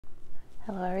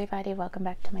Hello everybody, welcome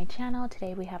back to my channel.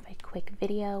 Today we have a quick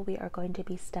video. We are going to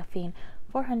be stuffing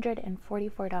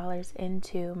 $444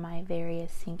 into my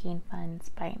various sinking funds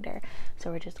binder. So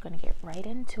we're just going to get right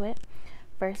into it.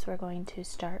 First we're going to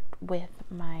start with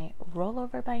my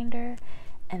rollover binder,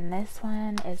 and this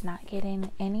one is not getting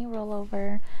any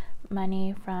rollover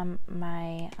money from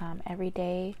my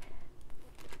everyday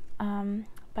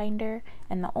binder,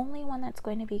 and the only one that's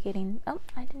going to be getting, oh,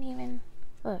 I didn't even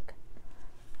look,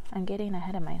 I'm getting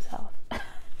ahead of myself.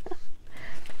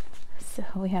 So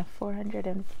we have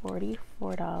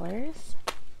 $444.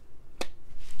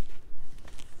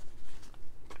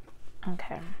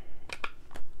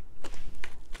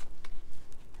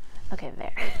 Okay,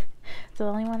 there. So the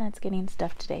only one that's getting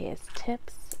stuff today is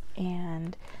tips,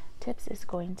 and tips is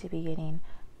going to be getting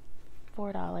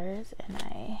 $4, and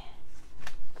I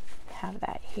have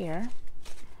that here.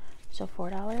 So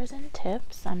 $4 in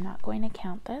tips. I'm not going to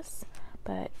count this,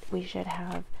 but we should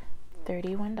have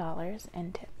 $31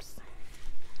 in tips,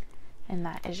 and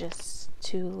that is just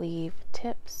to leave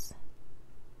tips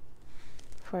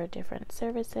for different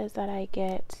services that I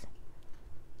get,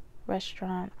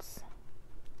 restaurants.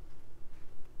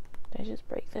 Did I just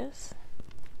break this?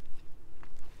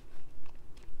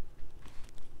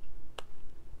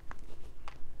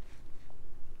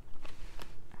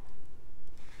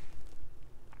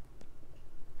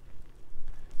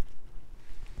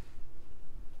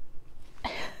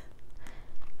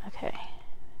 Okay,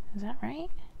 is that right?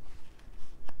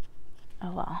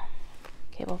 Oh well.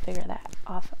 Okay, we'll figure that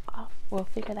we'll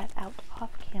figure that out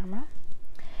off camera.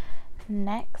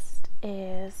 Next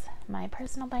is my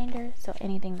personal binder, so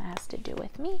anything that has to do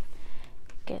with me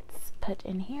gets put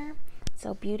in here.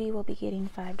 So beauty will be getting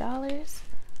 $5.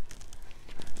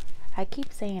 I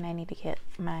keep saying I need to get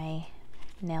my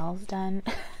nails done,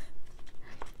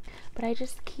 but I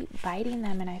just keep biting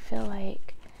them, and I feel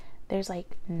like there's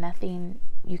like nothing,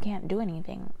 you can't do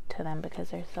anything to them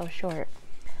because they're so short.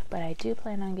 But I do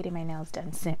plan on getting my nails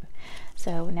done soon.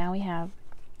 So now we have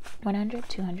 100,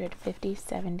 250,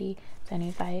 70,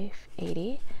 75,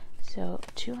 80. So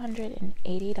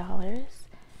 $280.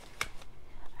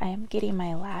 I am getting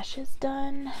my lashes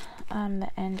done the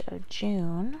end of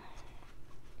June.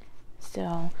 So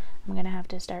I'm gonna have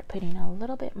to start putting a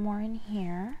little bit more in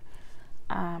here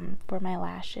for my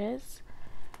lashes.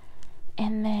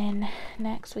 And then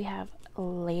next we have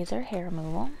laser hair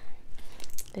removal.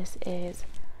 This is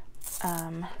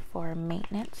for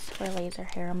maintenance for laser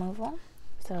hair removal.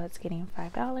 So it's getting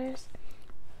 $5,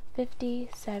 50,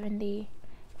 70,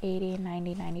 80,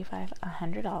 90, 95,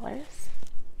 $100.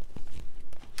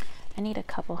 I need a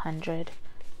couple hundred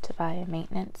to buy a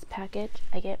maintenance package.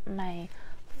 I get my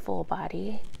full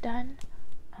body done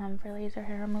for laser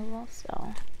hair removal,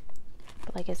 so,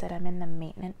 but like I said, I'm in the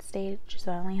maintenance stage,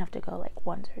 so I only have to go like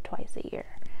once or twice a year.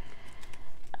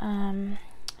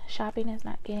 Shopping is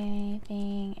not getting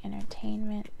anything.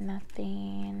 Entertainment,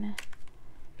 nothing.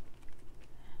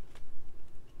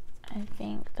 I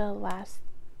think the last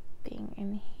thing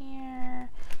in here,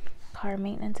 car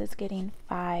maintenance is getting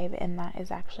 $5, and that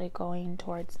is actually going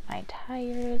towards my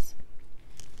tires.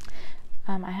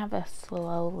 I have a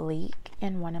slow leak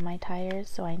in one of my tires,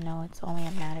 so I know it's only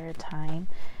a matter of time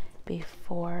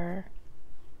before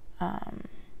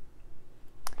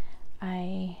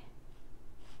I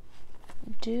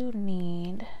do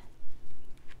need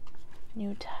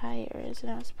new tires,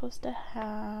 and I was supposed to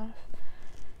have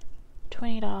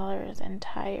 $20 in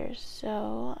tires,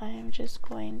 so I am just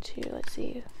going to, let's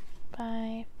see,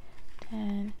 5,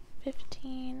 10,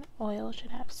 15, oil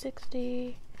should have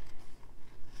 60,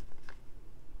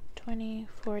 20,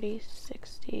 40,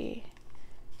 65,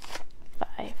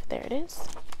 there it is.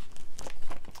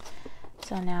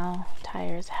 So now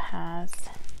tires has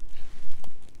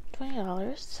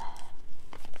 $20.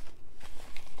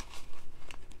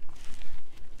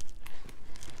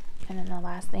 And then the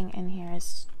last thing in here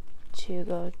is to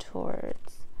go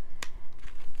towards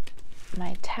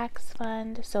my tax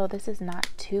fund. So this is not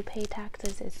to pay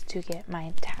taxes, it's to get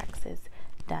my taxes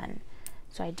done.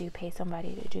 So I do pay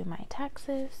somebody to do my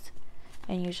taxes,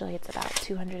 and usually it's about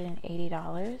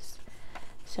 $280.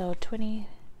 So $20,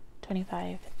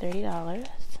 $25, $30.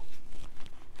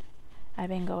 I've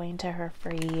been going to her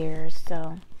for years,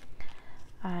 so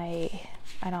I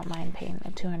don't mind paying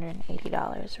the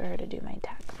 $280 for her to do my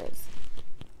taxes.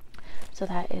 So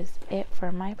that is it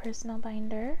for my personal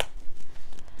binder.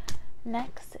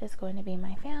 Next is going to be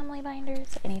my family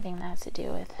binders, anything that has to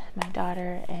do with my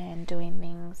daughter and doing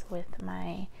things with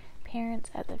my parents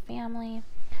as a family.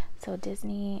 So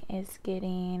Disney is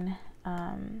getting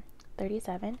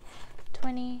 37,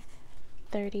 20,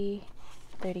 30,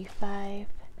 35,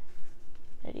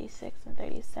 36 and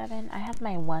 37. I have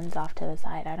my ones off to the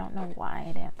side. I don't know why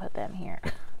I didn't put them here.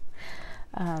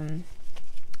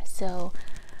 So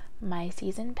my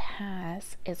season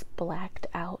pass is blacked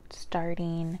out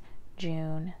starting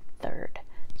June 3rd.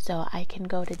 So I can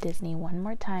go to Disney one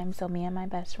more time. So me and my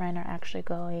best friend are actually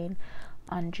going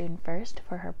on June 1st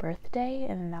for her birthday,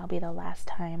 and that'll be the last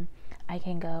time I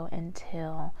can go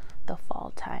until the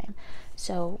fall time.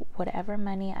 So whatever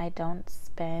money I don't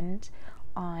spend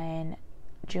on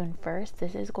June 1st,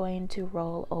 this is going to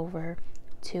roll over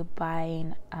to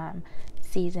buying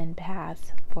season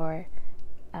pass for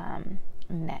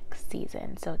next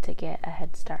season, so to get a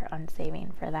head start on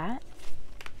saving for that.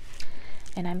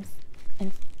 And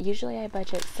usually I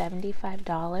budget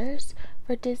 $75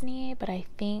 for Disney, but I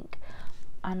think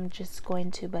I'm just going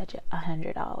to budget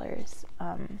 $100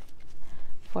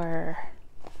 for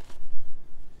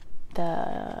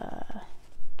the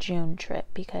June trip,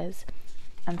 because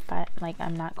I'm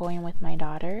not going with my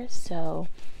daughter, so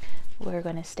we're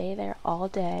gonna stay there all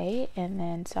day, and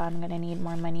then so I'm gonna need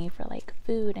more money for like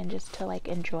food and just to like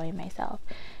enjoy myself,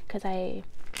 because I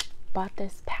bought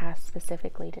this pass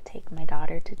specifically to take my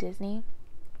daughter to Disney.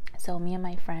 So me and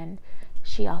my friend,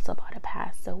 she also bought a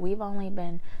pass, so we've only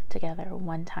been together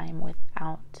one time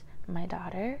without my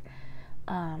daughter.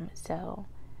 So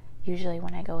usually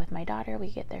when I go with my daughter,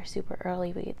 we get there super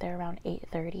early. We get there around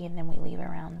 8:30, and then we leave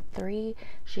around 3.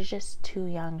 She's just too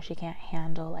young. She can't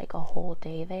handle like a whole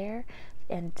day there,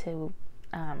 and to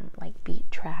like beat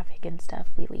traffic and stuff,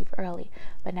 we leave early.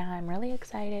 But now I'm really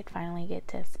excited, finally get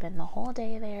to spend the whole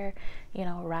day there, you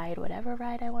know, ride whatever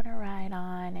ride I want to ride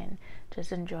on, and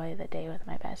just enjoy the day with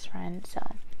my best friend.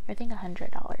 So I think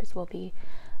 $100 will be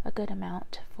a good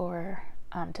amount for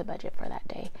to budget for that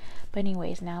day. But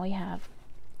anyways, now we have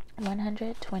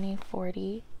 100, 20,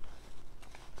 40,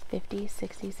 50,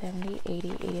 60, 70,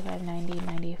 80, 85, 90,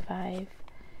 95,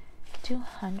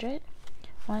 200.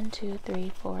 1, 2, 3,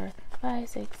 4, 5,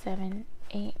 6, 7,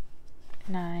 8,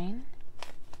 9,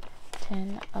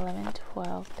 10, 11,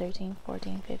 12, 13,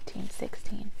 14, 15,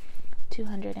 16.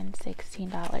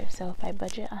 $216. So if I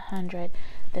budget 100,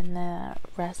 then the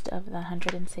rest of the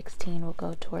 116 will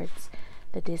go towards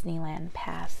the Disneyland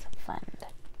Pass Fund.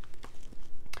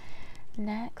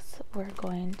 Next, we're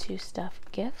going to stuff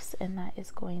gifts, and that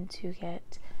is going to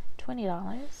get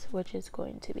 $20, which is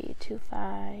going to be 2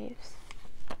 5s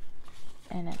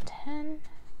and a 10.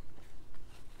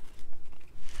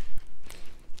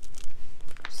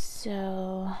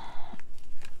 So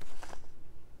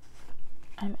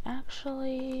I'm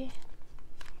actually,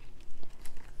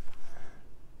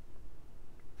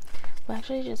 we'll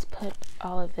actually just put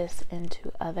all of this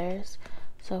into others.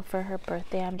 So for her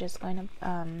birthday, I'm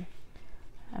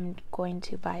going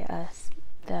to buy us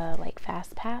the like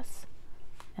fast pass,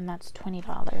 and that's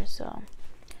 $20. So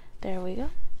there we go.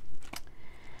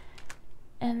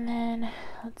 And then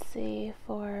let's see,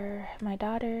 for my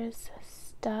daughter's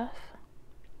stuff,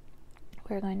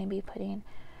 we're going to be putting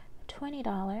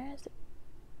 $20,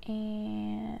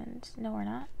 and no, we're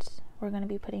not. We're going to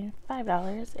be putting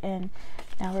 $5, and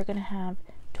now we're going to have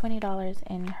 $20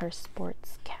 in her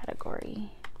sports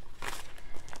category.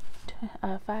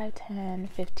 5, 10,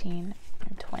 15,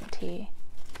 and 20.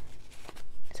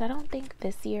 So I don't think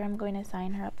this year I'm going to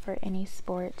sign her up for any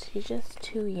sports. She's just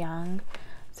too young.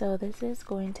 So this is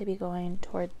going to be going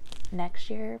toward next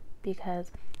year,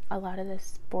 because a lot of the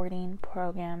sporting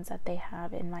programs that they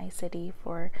have in my city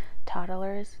for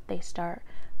toddlers, they start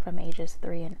from ages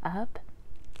 3 and up.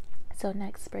 So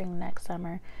next spring, next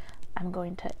summer, I'm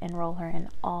going to enroll her in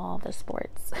all the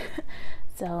sports.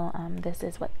 So this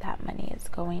is what that money is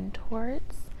going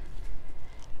towards.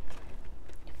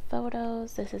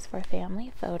 Photos, this is for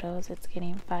family photos. It's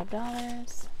getting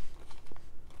 $5.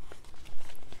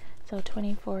 So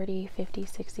 20, 40, 50,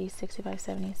 60, 65,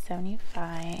 70,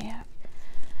 75.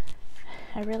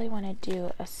 I really want to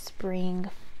do a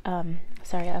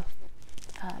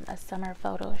a summer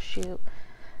photo shoot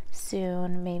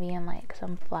soon, maybe in like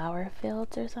some flower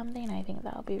fields or something. I think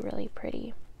that'll be really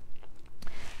pretty.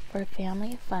 For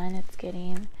family fun, it's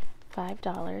getting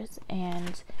 $5,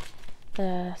 and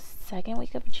the second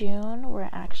week of June, we're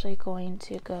actually going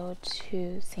to go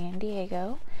to San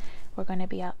Diego. We're going to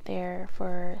be out there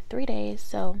for 3 days,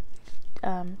 so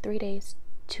 3 days,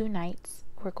 2 nights.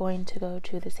 We're going to go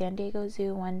to the San Diego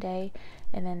Zoo one day,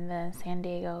 and then the San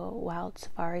Diego Wild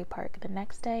Safari Park the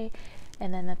next day,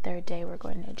 and then the third day we're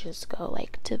going to just go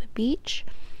like to the beach.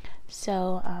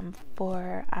 So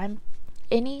for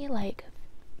any like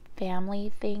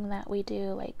family thing that we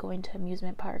do, like going to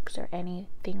amusement parks or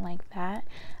anything like that,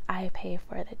 I pay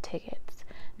for the tickets,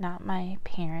 not my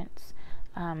parents.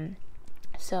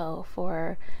 So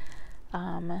for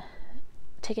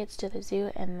tickets to the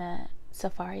zoo and the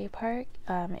safari park.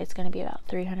 It's going to be about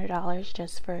 $300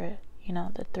 just for, you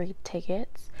know, the 3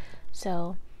 tickets.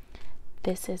 So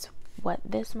this is what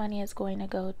this money is going to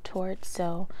go towards.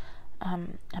 So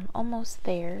I'm almost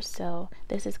there, so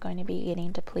this is going to be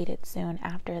getting depleted soon.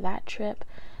 After that trip,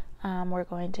 we're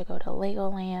going to go to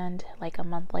Legoland like a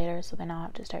month later, so then I'll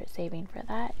have to start saving for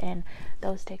that, and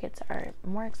those tickets are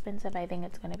more expensive. I think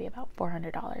it's going to be about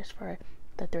 $400 for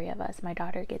the 3 of us. My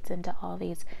daughter gets into all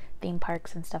these theme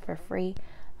parks and stuff for free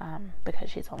because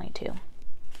she's only 2.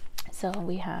 So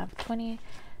we have 20,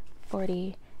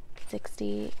 40,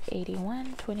 60,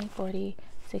 81, 20, 40,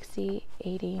 60,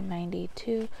 80,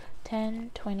 92,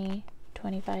 10, 20,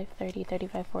 25, 30,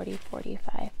 35, 40,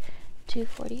 45,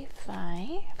 245.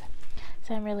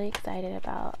 So I'm really excited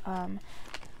about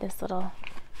this little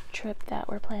trip that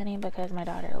we're planning because my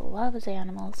daughter loves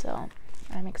animals, so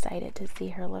I'm excited to see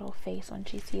her little face when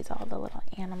she sees all the little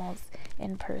animals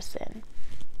in person.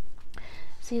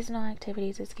 Seasonal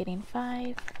activities is getting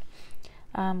 5.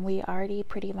 We already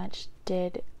pretty much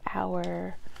did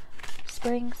our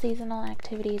spring seasonal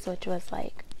activities, which was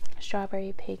like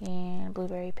strawberry picking,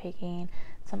 blueberry picking,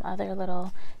 some other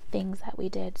little things that we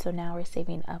did. So now we're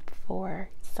saving up for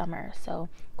summer, so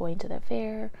going to the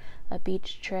fair, a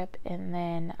beach trip, and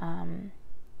then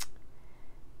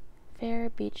fair,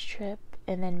 beach trip,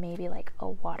 and then maybe like a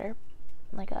water,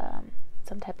 like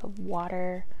some type of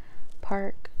water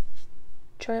park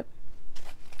trip.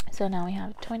 So now we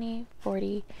have 20,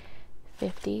 40,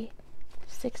 50,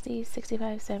 60,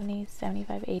 65, 70,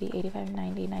 75, 80, 85,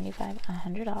 90, 95,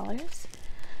 $100.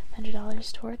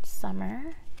 $100 towards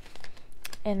summer.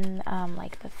 And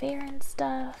like the fair and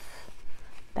stuff,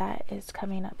 that is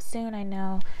coming up soon. I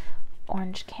know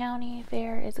Orange County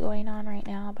Fair is going on right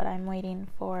now, but I'm waiting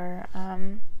for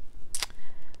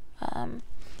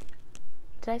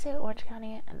did I say Orange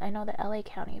County? I know the LA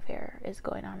County Fair is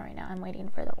going on right now. I'm waiting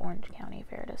for the Orange County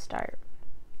Fair to start.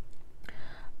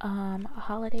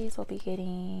 Holidays will be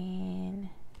getting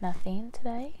nothing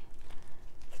today.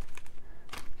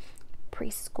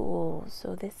 Preschool,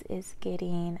 so this is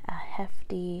getting a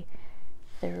hefty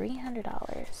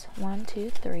 $300. 1, 2,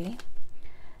 3.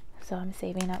 So I'm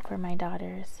saving up for my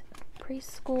daughter's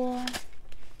preschool.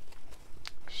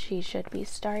 She should be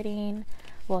starting,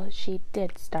 well, she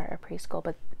did start a preschool,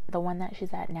 but the one that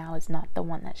she's at now is not the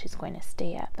one that she's going to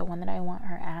stay at. The one that I want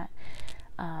her at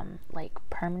like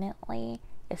permanently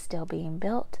is still being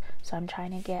built, so I'm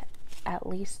trying to get at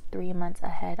least 3 months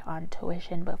ahead on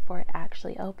tuition before it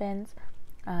actually opens.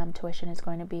 Tuition is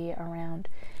going to be around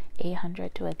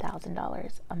 $800 to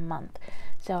 $1,000 a month.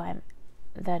 So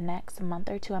the next month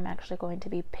or 2 I'm actually going to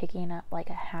be picking up like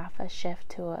a half a shift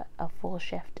to a full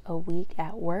shift a week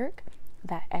at work.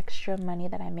 That extra money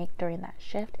that I make during that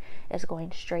shift is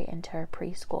going straight into her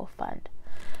preschool fund.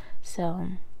 So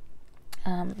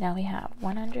now we have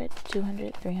 100,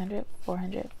 200, 300,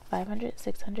 400, 500,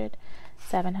 600,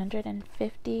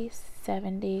 750,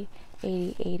 70,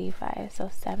 80, 85. So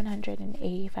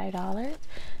 $785.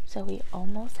 So we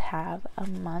almost have a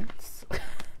month's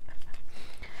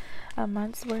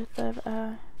worth of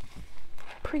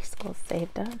preschool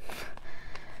saved up.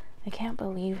 I can't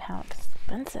believe how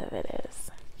expensive it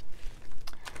is.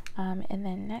 And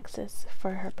then next is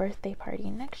for her birthday party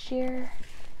next year.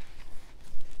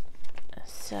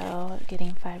 So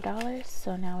getting $5.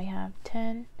 So now we have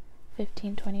 10,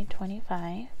 15, 20,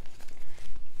 25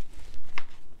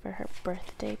 for her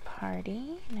birthday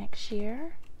party next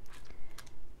year.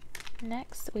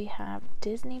 Next we have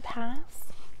Disney Pass,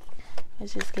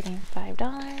 which is getting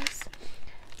 $5.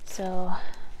 So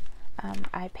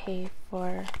I pay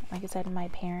for, like I said, my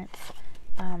parents'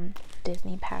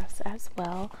 Disney Pass as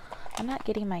well. I'm not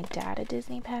getting my dad a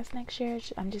Disney Pass next year.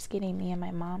 I'm just getting me and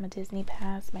my mom a Disney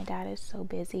Pass. My dad is so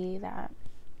busy that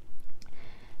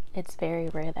it's very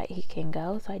rare that he can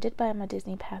go. So I did buy him a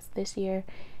Disney Pass this year.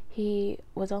 He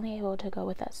was only able to go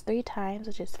with us 3 times,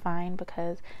 which is fine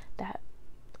because that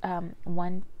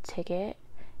one ticket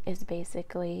is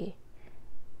basically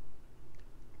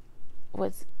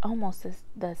was almost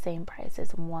the same price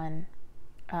as one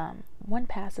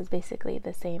pass is basically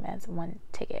the same as 1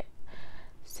 ticket.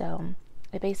 So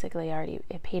it basically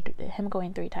it paid, him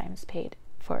going 3 times paid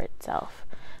for itself.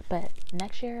 But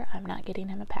next year I'm not getting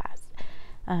him a pass,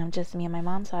 just me and my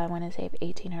mom, so I want to save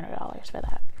 $1,800 for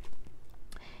that.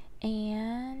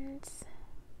 And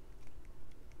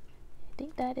I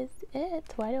think that is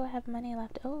it. Why do I have money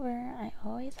left over? I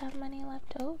always have money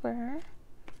left over.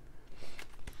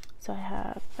 So I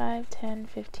have $5, $10,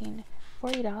 $15,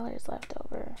 $40 left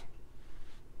over.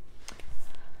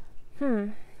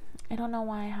 I don't know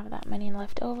why I have that many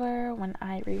left over. When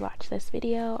I rewatch this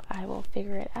video, I will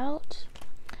figure it out.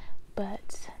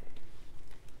 But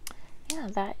yeah,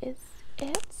 that is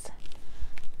it.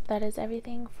 That is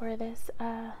everything for this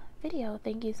video.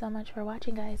 Thank you so much for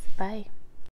watching, guys. Bye.